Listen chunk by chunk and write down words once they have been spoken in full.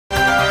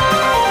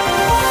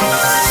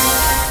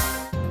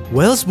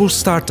Whalesburg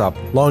startup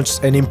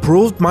launched an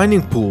improved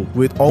mining pool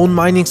with own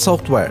mining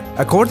software.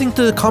 According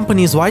to the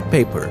company's white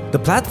paper, the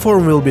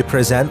platform will be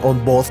present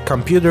on both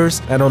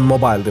computers and on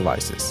mobile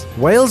devices.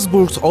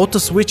 Whalesburg's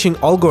auto-switching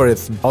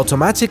algorithm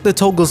automatically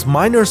toggles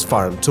miners'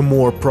 farm to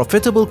more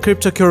profitable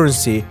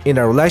cryptocurrency in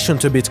relation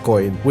to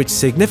Bitcoin, which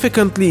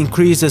significantly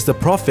increases the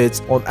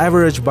profits on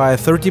average by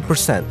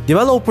 30%.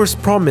 Developers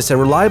promise a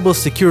reliable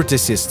security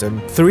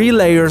system, 3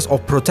 layers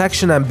of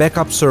protection and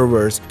backup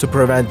servers to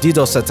prevent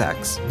DDoS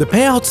attacks. The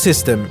payout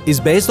system is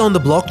based on the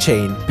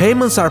blockchain.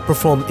 Payments are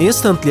performed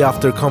instantly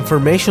after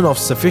confirmation of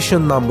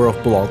sufficient number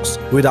of blocks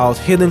without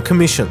hidden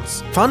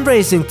commissions.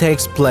 Fundraising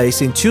takes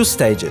place in 2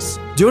 stages.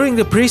 During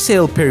the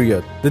pre-sale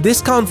period, the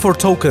discount for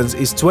tokens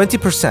is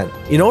 20%.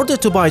 In order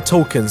to buy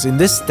tokens in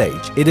this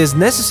stage, it is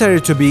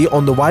necessary to be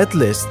on the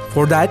whitelist.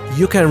 For that,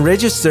 you can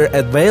register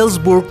at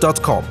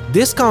whalesburg.com.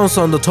 Discounts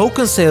on the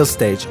token sale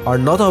stage are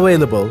not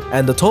available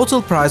and the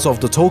total price of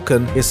the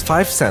token is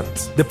 5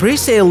 cents. The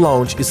pre-sale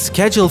launch is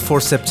scheduled for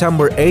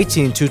September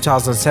 18,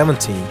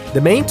 2017.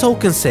 The main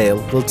token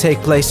sale will take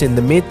place in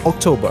the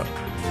mid-October.